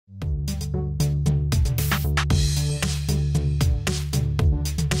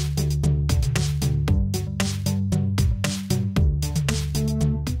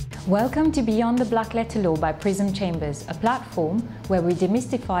Welcome to Beyond the Black Letter Law by Prism Chambers, a platform where we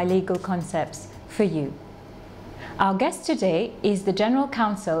demystify legal concepts for you. Our guest today is the General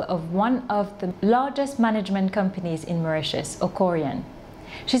Counsel of one of the largest management companies in Mauritius, Ocorian.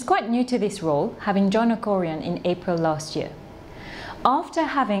 She's quite new to this role, having joined Ocorian in April last year. After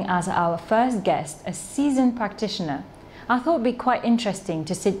having as our first guest a seasoned practitioner, I thought it would be quite interesting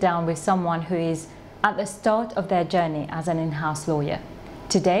to sit down with someone who is at the start of their journey as an in-house lawyer.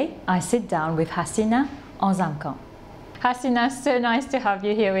 Today, I sit down with Hasseena Arzamkhan. Hasseena, so nice to have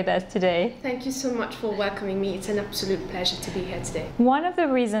you here with us today. Thank you so much for welcoming me. It's an absolute pleasure to be here today. One of the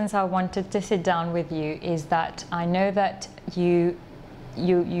reasons I wanted to sit down with you is that I know that you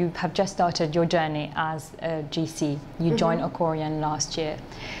have just started your journey as a GC. You joined Ocorian last year.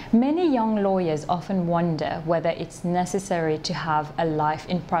 Many young lawyers often wonder whether it's necessary to have a life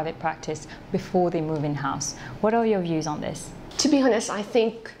in private practice before they move in-house. What are your views on this? To be honest, I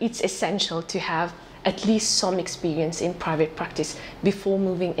think it's essential to have at least some experience in private practice before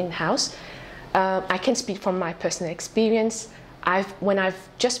moving in-house. I can speak from my personal experience. When I've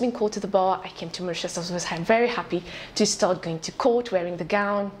just been called to the bar, I came to Mauritius. I was very happy to start going to court, wearing the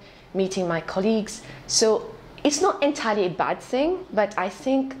gown, meeting my colleagues. So it's not entirely a bad thing, but I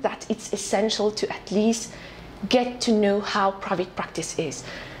think that it's essential to at least get to know how private practice is.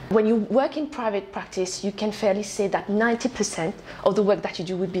 When you work in private practice, you can fairly say that 90% of the work that you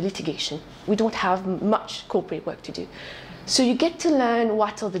do would be litigation. We don't have much corporate work to do. So you get to learn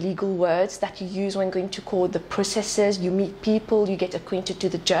what are the legal words that you use when going to court, the processes, you meet people, you get acquainted to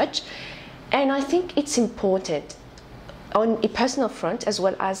the judge. And I think it's important on a personal front as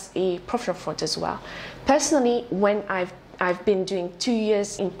well as a professional front as well. Personally, when I've been doing 2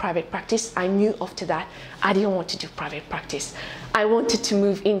 years in private practice, I knew after that I didn't want to do private practice. I wanted to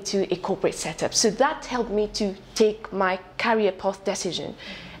move into a corporate setup. So that helped me to take my career path decision,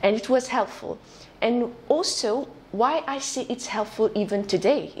 and it was helpful. And also, why I say it's helpful even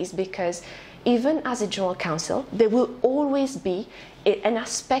today is because even as a general counsel, there will always be an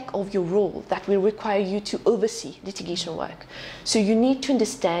aspect of your role that will require you to oversee litigation work. So you need to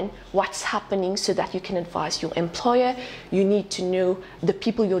understand what's happening so that you can advise your employer. You need to know the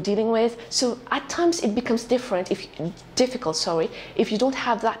people you're dealing with. So at times it becomes difficult if you don't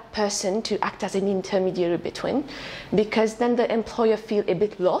have that person to act as an intermediary between, because then the employer feels a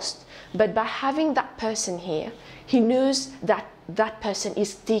bit lost. But by having that person here, he knows that that person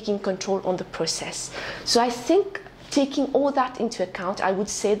is taking control on the process. So I think taking all that into account, I would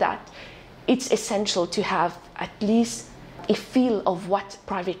say that it's essential to have at least a feel of what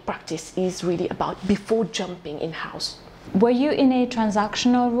private practice is really about before jumping in-house. Were you in a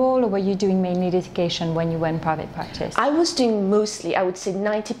transactional role, or were you doing mainly litigation when you went private practice? I was doing mostly, I would say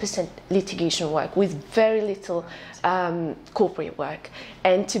 90% litigation work with very little corporate work.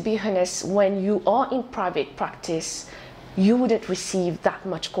 And to be honest, when you are in private practice, you wouldn't receive that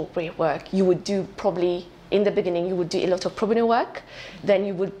much corporate work. You would do probably, in the beginning, you would do a lot of pro bono work. Then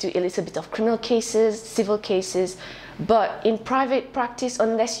you would do a little bit of criminal cases, civil cases. But in private practice,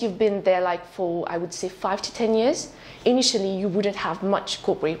 unless you've been there like for, I would say, 5 to 10 years, initially you wouldn't have much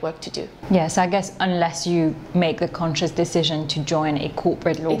corporate work to do. Yes, I guess unless you make the conscious decision to join a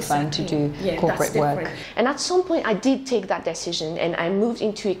corporate law firm to do corporate work. And at some point I did take that decision, and I moved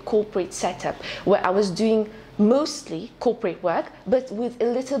into a corporate setup where I was doing mostly corporate work, but with a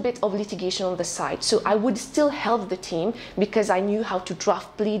little bit of litigation on the side. So I would still help the team because I knew how to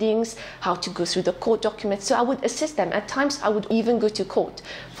draft pleadings, how to go through the court documents. So I would assist them. At times I would even go to court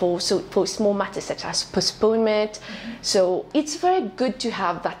for small matters such as postponement. So it's very good to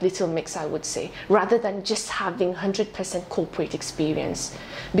have that little mix, I would say, rather than just having 100% corporate experience.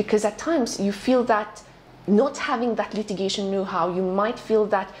 Because at times you feel that not having that litigation know-how, you might feel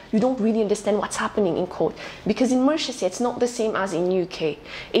that you don't really understand what's happening in court. Because in Mauritius, it's not the same as in UK.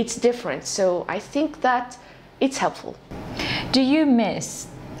 It's different. So I think that it's helpful. Do you miss,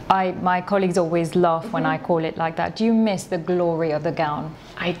 my colleagues always laugh when I call it like that, do you miss the glory of the gown?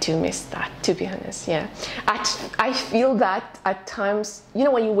 I do miss that, to be honest, yeah. I feel that at times, you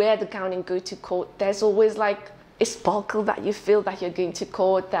know, when you wear the gown and go to court, there's always like a sparkle that you feel that you're going to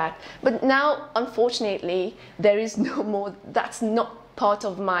court, but now unfortunately there is no more. That's not part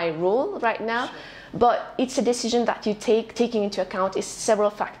of my role right now. But it's a decision that you taking into account is several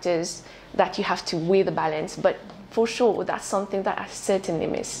factors that you have to weigh the balance. But for sure, that's something that I certainly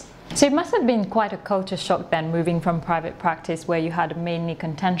miss. So it must have been quite a culture shock then, moving from private practice, where you had a mainly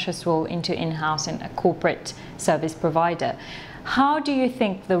contentious role, into in-house and a corporate service provider. How do you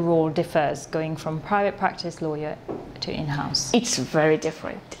think the role differs going from private practice lawyer to in-house? It's very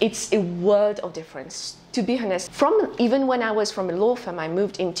different. It's a world of difference. To be honest, even when I was from a law firm, I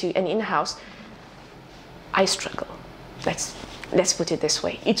moved into an in-house, I struggle. Let's put it this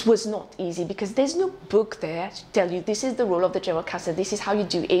way. It was not easy because there's no book there to tell you this is the role of the General Counsel, this is how you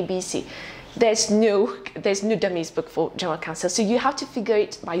do ABC. There's no dummies book for General Counsel, so you have to figure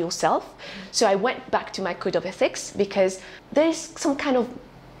it by yourself. So I went back to my code of ethics because there's some kind of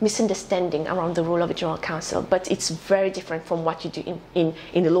misunderstanding around the role of a General Counsel, but it's very different from what you do in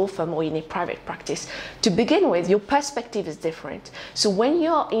a law firm or in a private practice. To begin with, your perspective is different. So when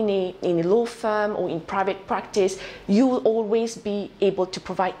you're in a law firm or in private practice, you will always be able to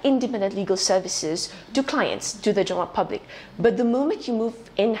provide independent legal services to clients, to the general public. But the moment you move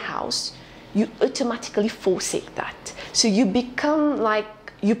in-house, you automatically forsake that. So you become like,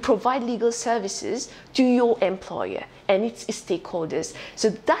 you provide legal services to your employer and its stakeholders. So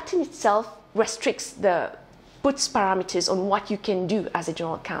that in itself puts parameters on what you can do as a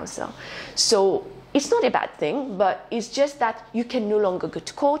general counsel. So it's not a bad thing, but it's just that you can no longer go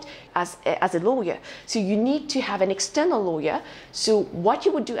to court as a lawyer. So you need to have an external lawyer. So what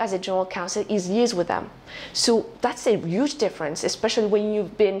you would do as a general counsel is liaise with them. So that's a huge difference, especially when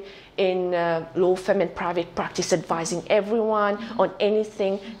you've been in law firm and private practice advising everyone on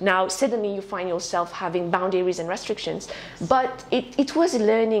anything. Now suddenly you find yourself having boundaries and restrictions. But it was a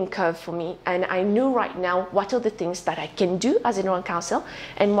learning curve for me, and I know right now what are the things that I can do as a general counsel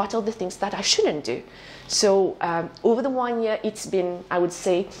and what are the things that I shouldn't do. So over the 1 year, it's been, I would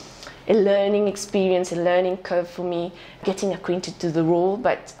say, a learning experience, a learning curve for me, getting acquainted to the role.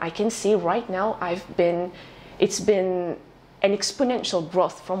 But I can say right now, it's been an exponential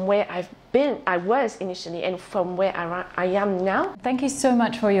growth from where I was initially and from where I am now. Thank you so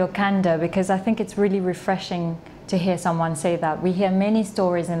much for your candor, because I think it's really refreshing to hear someone say that. We hear many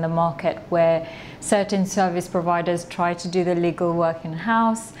stories in the market where certain service providers try to do the legal work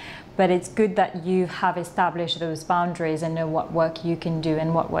in-house, but it's good that you have established those boundaries and know what work you can do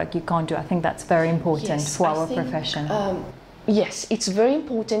and what work you can't do. I think that's very important for our profession. Yes, it's very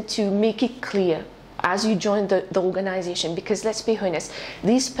important to make it clear as you join the organization, because let's be honest,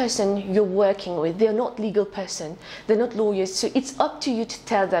 this person you're working with, they're not legal person, they're not lawyers, so it's up to you to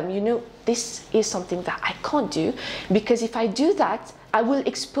tell them, you know, this is something that I can't do, because if I do that, I will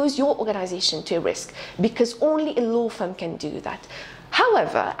expose your organization to a risk, because only a law firm can do that.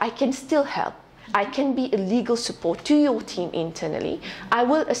 However, I can still help. I can be a legal support to your team internally. I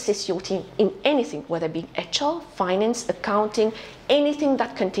will assist your team in anything, whether it be HR, finance, accounting, anything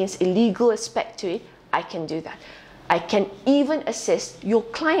that contains a legal aspect to it, I can do that. I can even assist your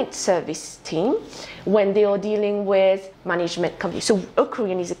client service team when they are dealing with management companies. So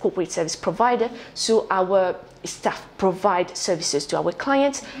Ocorian is a corporate service provider, so our staff provide services to our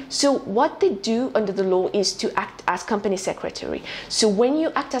clients. So what they do under the law is to act as company secretary. So when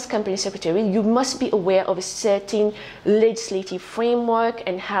you act as company secretary, you must be aware of a certain legislative framework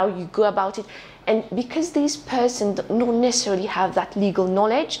and how you go about it. And because these persons don't necessarily have that legal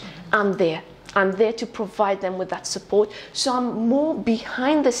knowledge, I'm there to provide them with that support. So I'm more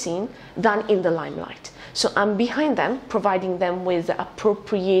behind the scene than in the limelight. So I'm behind them, providing them with the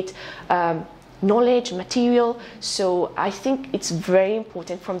appropriate knowledge, material. So I think it's very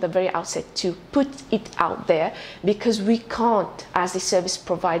important from the very outset to put it out there, because we can't, as a service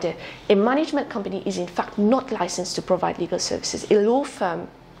provider, a management company is in fact not licensed to provide legal services. A law firm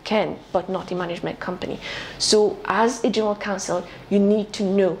can, but not a management company. So as a general counsel, you need to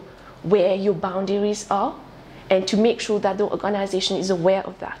know where your boundaries are and to make sure that the organization is aware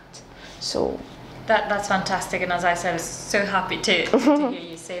of that. So that's fantastic, and as I said, I was so happy to hear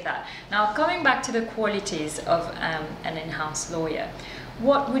you say that. Now, coming back to the qualities of an in-house lawyer,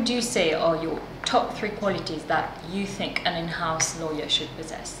 what would you say are your top 3 qualities that you think an in-house lawyer should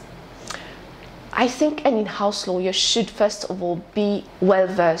possess? I think an in-house lawyer should first of all be well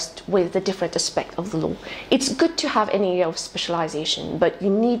versed with the different aspects of the law. It's good to have an area of specialization, but you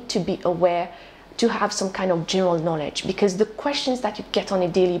need to be aware to have some kind of general knowledge, because the questions that you get on a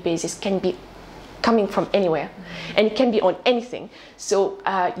daily basis can be coming from anywhere, and it can be on anything. So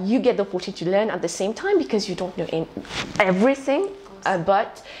you get the opportunity to learn at the same time, because you don't know everything,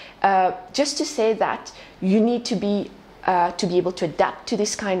 but just to say that you need to be able to adapt to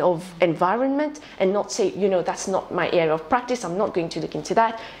this kind of environment and not say, you know, that's not my area of practice, I'm not going to look into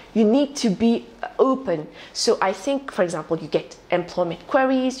that. You need to be open. So I think, for example, you get employment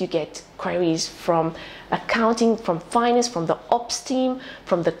queries, you get queries from accounting, from finance, from the ops team,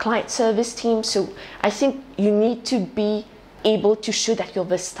 from the client service team. So I think you need to be able to show that you're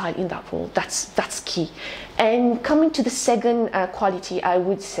versatile in that role. That's key. And coming to the second quality, I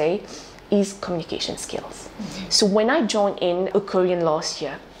would say, is communication skills. So when I joined in Ocorian last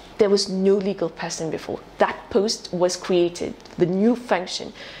year, there was no legal person before. That post was created, the new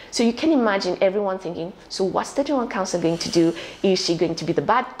function. So you can imagine everyone thinking, so what's the General Counsel going to do? Is she going to be the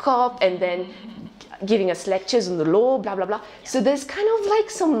bad cop and then giving us lectures on the law, blah, blah, blah. So there's kind of like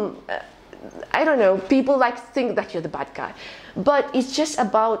some, I don't know, people like to think that you're the bad guy. But it's just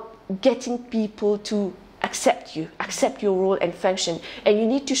about getting people to accept you, accept your role and function. And you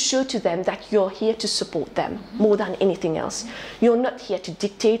need to show to them that you're here to support them more than anything else. You're not here to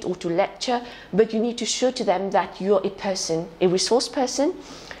dictate or to lecture, but you need to show to them that you're a person, a resource person.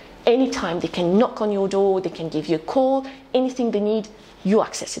 Anytime they can knock on your door, they can give you a call, anything they need, you're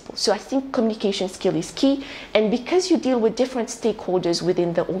accessible. So I think communication skill is key. And because you deal with different stakeholders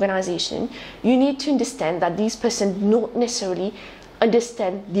within the organization, you need to understand that these persons not necessarily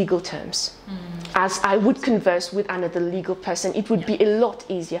understand legal terms. As I would converse with another legal person, it would be a lot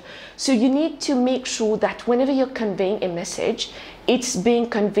easier. So you need to make sure that whenever you're conveying a message, it's being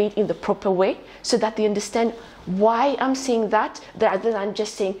conveyed in the proper way so that they understand why I'm saying that, rather than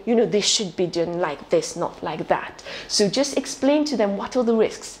just saying, you know, this should be done like this, not like that. So just explain to them what are the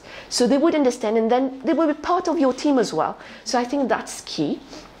risks. So they would understand, and then they will be part of your team as well. So I think that's key.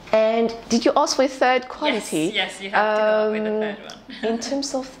 And did you ask for a third quality? Yes, you have to go with the third one. In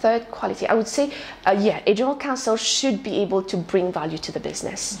terms of third quality, I would say, yeah, a General Counsel should be able to bring value to the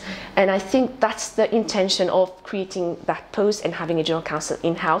business. And I think that's the intention of creating that post and having a General Counsel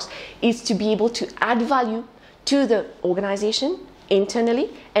in-house, is to be able to add value to the organization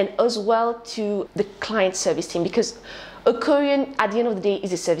internally and as well to the client service team, because Ocorian, at the end of the day,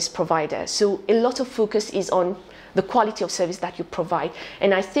 is a service provider. So a lot of focus is on the quality of service that you provide.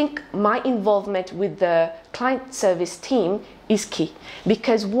 And I think my involvement with the client service team is key,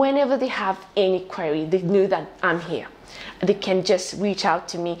 because whenever they have any query, they know that I'm here. They can just reach out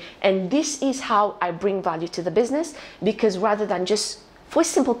to me. And this is how I bring value to the business, because rather than just for a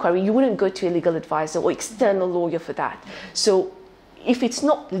simple query, you wouldn't go to a legal advisor or external lawyer for that. So if it's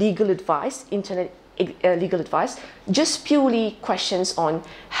not legal advice, internet legal advice, just purely questions on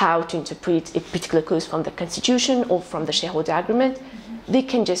how to interpret a particular clause from the Constitution or from the shareholder agreement, they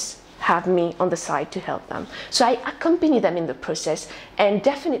can just have me on the side to help them. So I accompany them in the process, and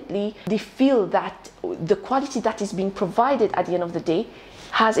definitely they feel that the quality that is being provided at the end of the day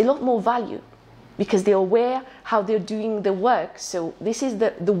has a lot more value, because they're aware how they're doing the work. So this is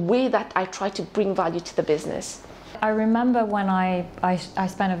the way that I try to bring value to the business. I remember when I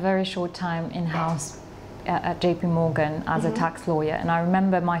spent a very short time in-house at JP Morgan as a tax lawyer, and I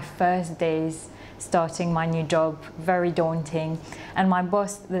remember my first days starting my new job, very daunting. And my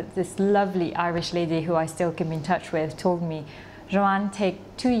boss, this lovely Irish lady who I still keep in touch with, told me, Joanne, take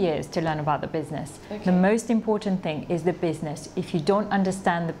 2 years to learn about the business. Okay. The most important thing is the business. If you don't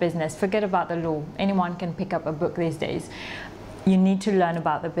understand the business, forget about the law. Anyone can pick up a book these days. You need to learn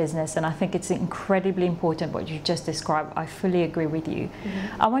about the business, and I think it's incredibly important what you just described. I fully agree with you.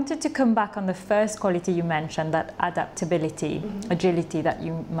 I wanted to come back on the first quality you mentioned, that adaptability, agility that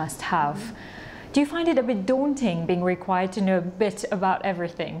you must have. Do you find it a bit daunting being required to know a bit about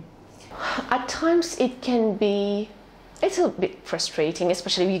everything? At times it can be, it's a bit frustrating,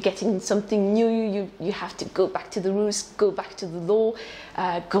 especially when you're getting something new. You have to go back to the rules, go back to the law,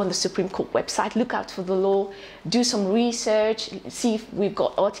 go on the Supreme Court website, look out for the law, do some research, see if we've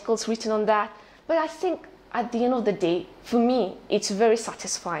got articles written on that. But I think at the end of the day, for me, it's very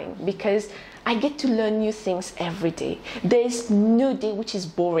satisfying, because I get to learn new things every day. There's no day which is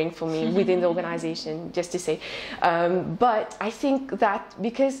boring for me within the organization, just to say. But I think that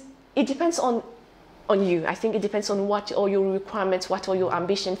because it depends on you. I think it depends on what are your requirements, what are your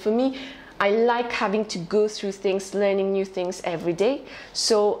ambition. For me, I like having to go through things, learning new things every day.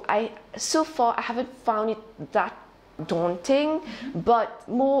 So far I haven't found it that daunting, but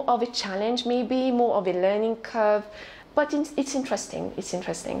more of a challenge, maybe more of a learning curve. But it's interesting. It's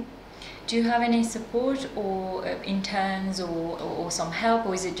interesting. Do you have any support or interns or some help,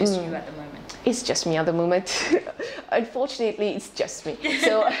 or is it just you at the moment? It's just me at the moment. Unfortunately, it's just me.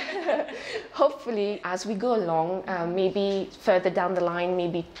 So hopefully, as we go along, maybe further down the line,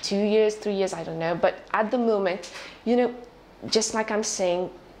 maybe 2 years, 3 years, I don't know. But at the moment, you know, just like I'm saying,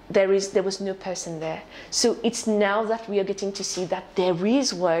 there was no person there. So it's now that we are getting to see that there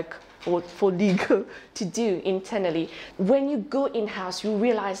is work for legal to do internally. When you go in-house, you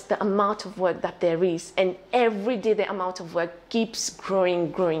realize the amount of work that there is, and every day the amount of work keeps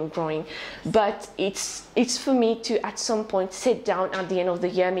growing. But it's for me to at some point sit down at the end of the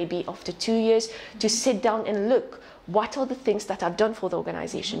year, maybe after 2 years, to sit down and look what are the things that are done for the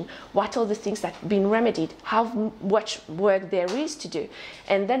organization, what are the things that have been remedied, how much work there is to do.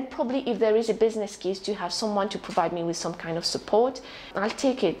 And then probably if there is a business case, to have someone to provide me with some kind of support, I'll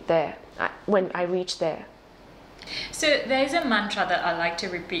take it there when I reach there. So there's a mantra that I like to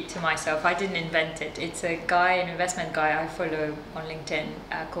repeat to myself. I didn't invent it. It's a guy, an investment guy I follow on LinkedIn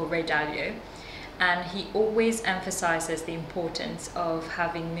called Ray Dalio. And he always emphasizes the importance of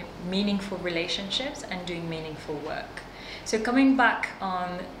having meaningful relationships and doing meaningful work. So coming back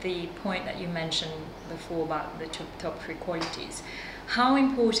on the point that you mentioned before about the top three qualities, how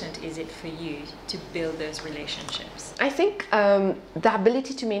important is it for you to build those relationships? I think the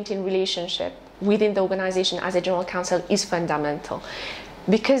ability to maintain relationship within the organization as a general counsel is fundamental.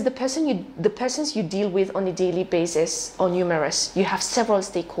 Because the persons you deal with on a daily basis are numerous. You have several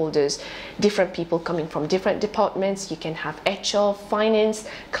stakeholders, different people coming from different departments. You can have HR, finance,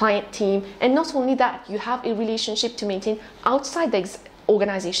 client team, and not only that, you have a relationship to maintain outside the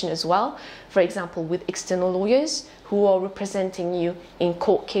organization as well. For example, with external lawyers who are representing you in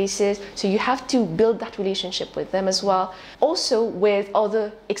court cases. So you have to build that relationship with them as well. Also with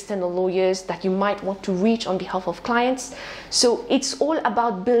other external lawyers that you might want to reach on behalf of clients. So it's all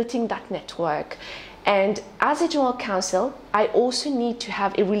about building that network. And as a general counsel, I also need to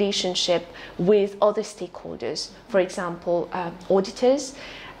have a relationship with other stakeholders. For example, auditors.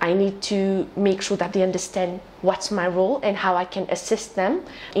 I need to make sure that they understand what's my role and how I can assist them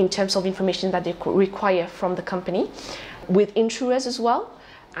in terms of information that they require from the company. With insurers as well,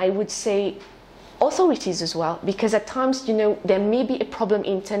 I would say authorities as well, because at times, there may be a problem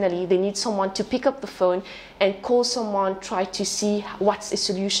internally. They need someone to pick up the phone and call someone, try to see what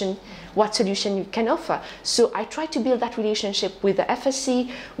solution you can offer. So I try to build that relationship with the FSC,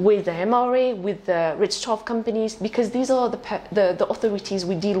 with the MRA, with the registrar of companies, because these are the authorities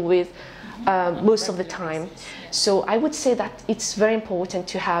we deal with most of the time. So I would say that it's very important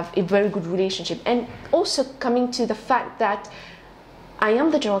to have a very good relationship. And also coming to the fact that I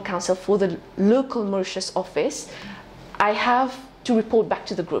am the general counsel for the local Mauritius office, I have to report back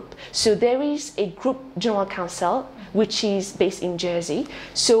to the group. So there is a group general counsel which is based in Jersey.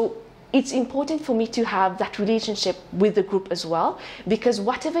 So it's important for me to have that relationship with the group as well, because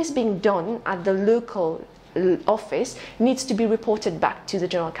whatever is being done at the local office needs to be reported back to the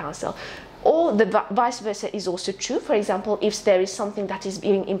general counsel. Or the vice versa is also true. For example, if there is something that is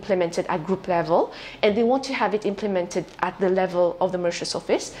being implemented at group level and they want to have it implemented at the level of the Mauritius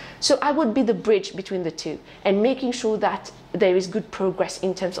office, so I would be the bridge between the two and making sure that there is good progress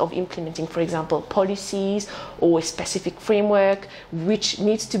in terms of implementing, for example, policies or a specific framework which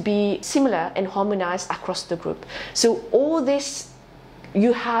needs to be similar and harmonized across the group. So all this,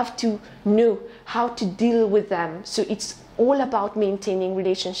 you have to know how to deal with them. So it's all about maintaining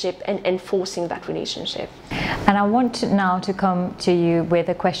relationship and enforcing that relationship. And I want now to come to you with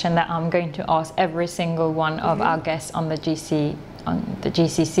a question that I'm going to ask every single one of our guests on the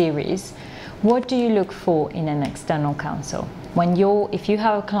GC series. What do you look for in an external counsel? If you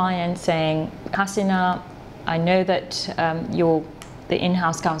have a client saying, Hasseena, I know that you're the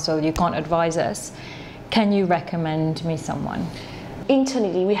in-house counsel, you can't advise us, can you recommend me someone?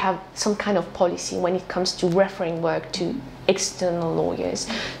 Internally, we have some kind of policy when it comes to referring work to external lawyers.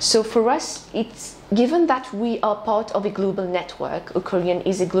 So for us, it's given that we are part of a global network. Ocorian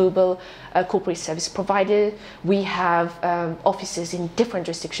is a global corporate service provider. We have offices in different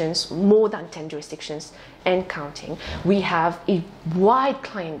jurisdictions, more than 10 jurisdictions and counting. We have a wide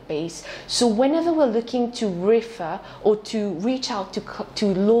client base. So whenever we're looking to refer or to reach out to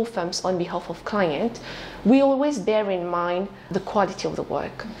law firms on behalf of clients, we always bear in mind the quality of the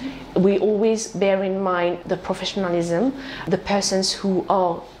work. We always bear in mind the professionalism, the persons who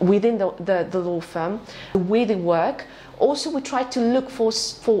are within the law firm, the way they work. Also, we try to look for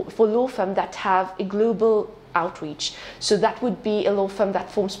law firms that have a global outreach. So that would be a law firm that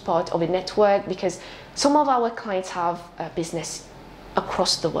forms part of a network, because some of our clients have business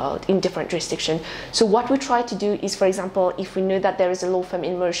across the world in different jurisdictions. So what we try to do is, for example, if we know that there is a law firm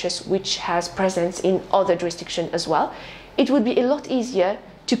in Mauritius which has presence in other jurisdictions as well, it would be a lot easier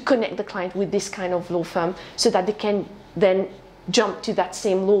to connect the client with this kind of law firm so that they can then jump to that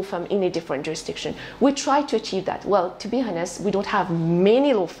same law firm in a different jurisdiction. We try to achieve that. Well, to be honest, we don't have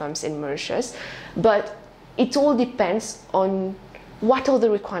many law firms in Mauritius, but it all depends on what are the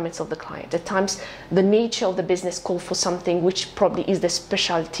requirements of the client. At times, the nature of the business calls for something which probably is the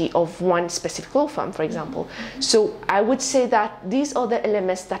specialty of one specific law firm, for example. So I would say that these are the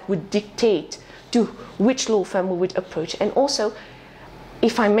elements that would dictate to which law firm we would approach. And also,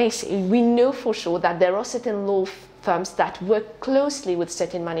 if I may say, we know for sure that there are certain law firms that work closely with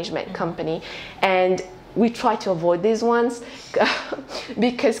certain management company, and we try to avoid these ones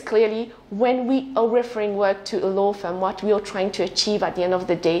because clearly when we are referring work to a law firm, what we are trying to achieve at the end of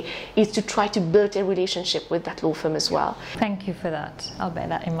the day is to try to build a relationship with that law firm as well. Thank you for that. I'll bear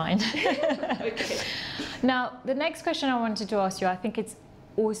that in mind. Okay. Now, the next question I wanted to ask you, I think it's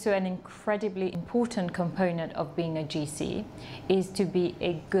also an incredibly important component of being a GC, is to be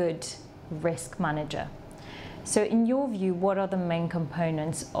a good risk manager. So in your view, what are the main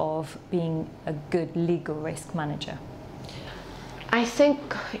components of being a good legal risk manager? I think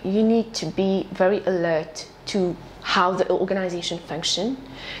you need to be very alert to how the organization functions.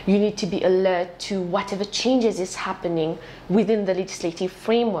 You need to be alert to whatever changes is happening within the legislative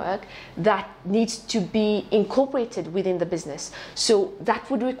framework that needs to be incorporated within the business. So that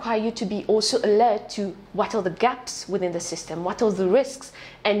would require you to be also alert to what are the gaps within the system, what are the risks,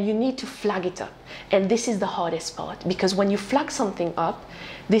 and you need to flag it up. And this is the hardest part, because when you flag something up,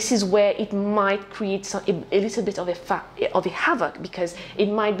 this is where it might create a little bit of a havoc, because it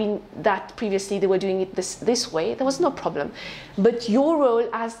might be that previously they were doing it this way, there was no problem. But your role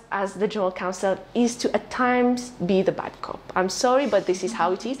as the General Counsel is to at times be the bad cop. I'm sorry, but this is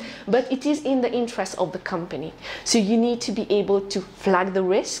how it is. But it is in the interest of the company. So you need to be able to flag the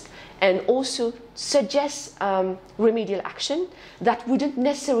risk and also suggest remedial action that wouldn't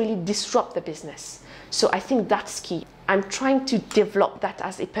necessarily disrupt the business. So I think that's key. I'm trying to develop that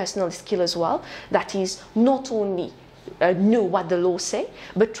as a personal skill as well. That is not only know what the law say,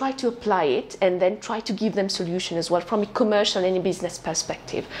 but try to apply it and then try to give them solution as well from a commercial and a business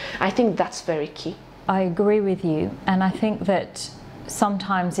perspective. I think that's very key. I agree with you, and I think that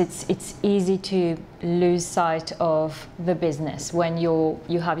sometimes it's easy to lose sight of the business when you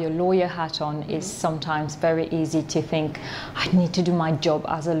have your lawyer hat on. It's sometimes very easy to think, I need to do my job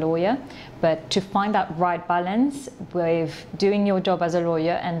as a lawyer, but to find that right balance with doing your job as a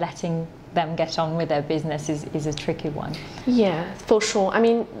lawyer and letting them get on with their business is a tricky one. Yeah, for sure. I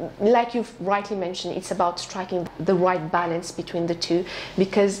mean, like you've rightly mentioned, it's about striking the right balance between the two,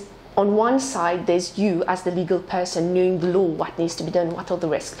 because on one side, there's you as the legal person knowing the law, what needs to be done, what are the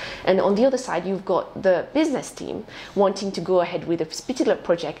risks. And on the other side, you've got the business team wanting to go ahead with a particular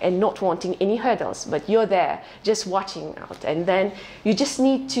project and not wanting any hurdles, but you're there just watching out. And then you just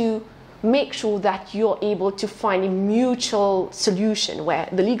need to make sure that you're able to find a mutual solution where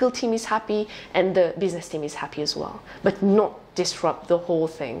the legal team is happy and the business team is happy as well, but not disrupt the whole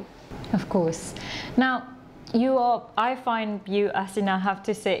thing. Of course. Now, I find you, Hasseena, have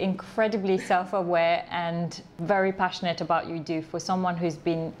to say, incredibly self-aware and very passionate about what you do for someone who's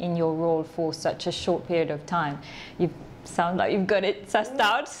been in your role for such a short period of time. You sound like you've got it sussed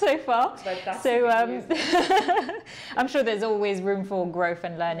out so far. So I'm sure there's always room for growth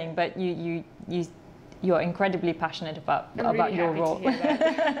and learning, but you're incredibly passionate about your role.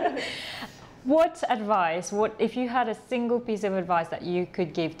 What advice, if you had a single piece of advice that you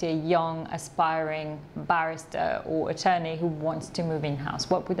could give to a young, aspiring barrister or attorney who wants to move in-house,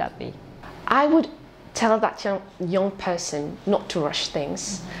 what would that be? I would tell that young person not to rush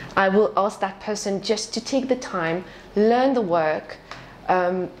things. I will ask that person just to take the time, learn the work,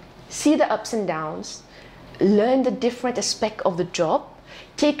 see the ups and downs, learn the different aspects of the job.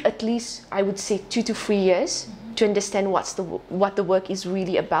 Take at least, I would say, 2 to 3 years to understand what the work is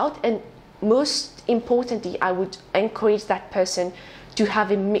really about. And most importantly, I would encourage that person to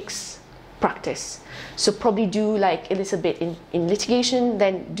have a mixed practice. So probably do like a little bit in litigation,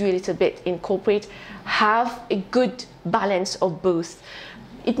 then do a little bit in corporate. Have a good balance of both.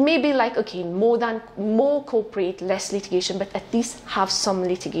 It may be like, okay, more corporate, less litigation, but at least have some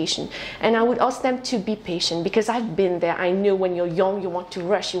litigation. And I would ask them to be patient, because I've been there. I know when you're young, you want to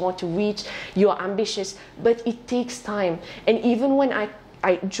rush, you want to reach, you're ambitious, but it takes time. And even when I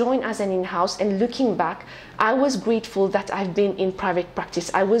joined as an in-house, and looking back, I was grateful that I've been in private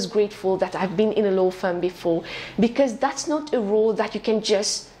practice. I was grateful that I've been in a law firm before, because that's not a role that you can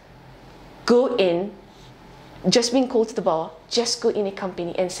just go in, just being called to the bar, just go in a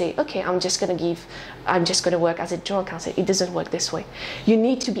company and say, okay, I'm just going to work as a general counsel. It doesn't work this way. You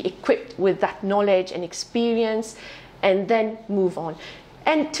need to be equipped with that knowledge and experience and then move on.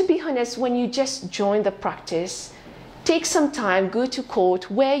 And to be honest, when you just join the practice, take some time, go to court,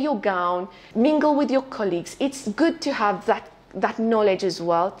 wear your gown, mingle with your colleagues. It's good to have that knowledge as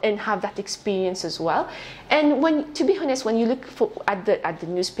well and have that experience as well. And to be honest, when you look at the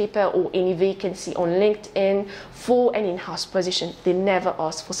newspaper or any vacancy on LinkedIn for an in-house position, they never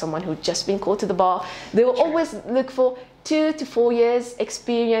ask for someone who's just been called to the bar. They will always look for 2 to 4 years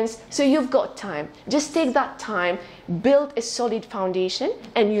experience. So you've got time. Just take that time, build a solid foundation,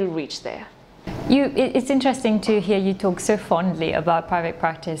 and you'll reach there. It's interesting to hear you talk so fondly about private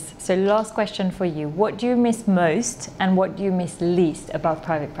practice. So last question for you. What do you miss most and what do you miss least about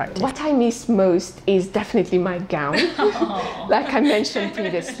private practice? What I miss most is definitely my gown. Like I mentioned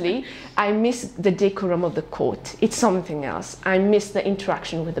previously, I miss the decorum of the court. It's something else. I miss the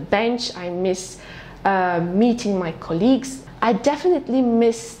interaction with the bench. I miss meeting my colleagues. I definitely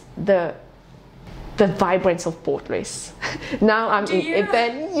miss the vibrance of portraits. Now I'm in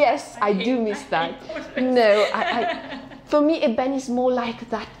Eben. Yes, I do miss that. No, for me, Eben is more like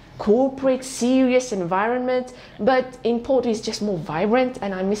that corporate, serious environment, but in portrait it's just more vibrant,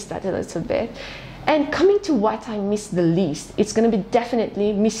 and I miss that a little bit. And coming to what I miss the least, it's going to be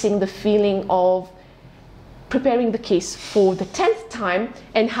definitely missing the feeling of preparing the case for the 10th time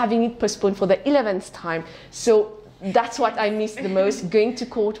and having it postponed for the 11th time. So that's what I miss the most, going to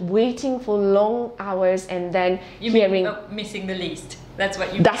court, waiting for long hours, and then hearing... missing the least. That's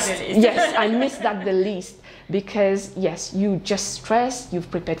what you miss the least. Yes, I miss that the least, because yes, you just stress,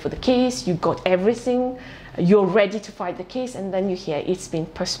 you've prepared for the case, you got everything, you're ready to fight the case, and then you hear it's been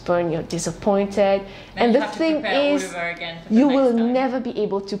postponed, you're disappointed. And the thing is, you will never be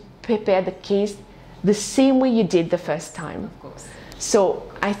able to prepare the case the same way you did the first time. Of course.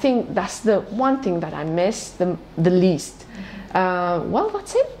 So I think that's the one thing that I miss the least. Well,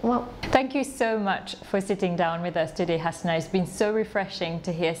 that's it. Well, thank you so much for sitting down with us today, Hasseena. It's been so refreshing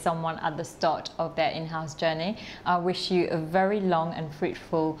to hear someone at the start of their in-house journey. I wish you a very long and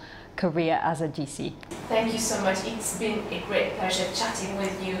fruitful career as a GC. Thank you so much. It's been a great pleasure chatting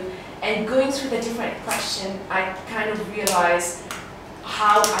with you, and going through the different questions, I kind of realized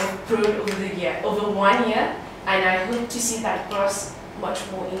how I've grown over 1 year. And I hope to see that growth much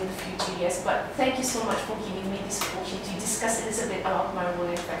more in the future years. But thank you so much for giving me this opportunity to discuss a little bit about my role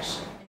in fashion.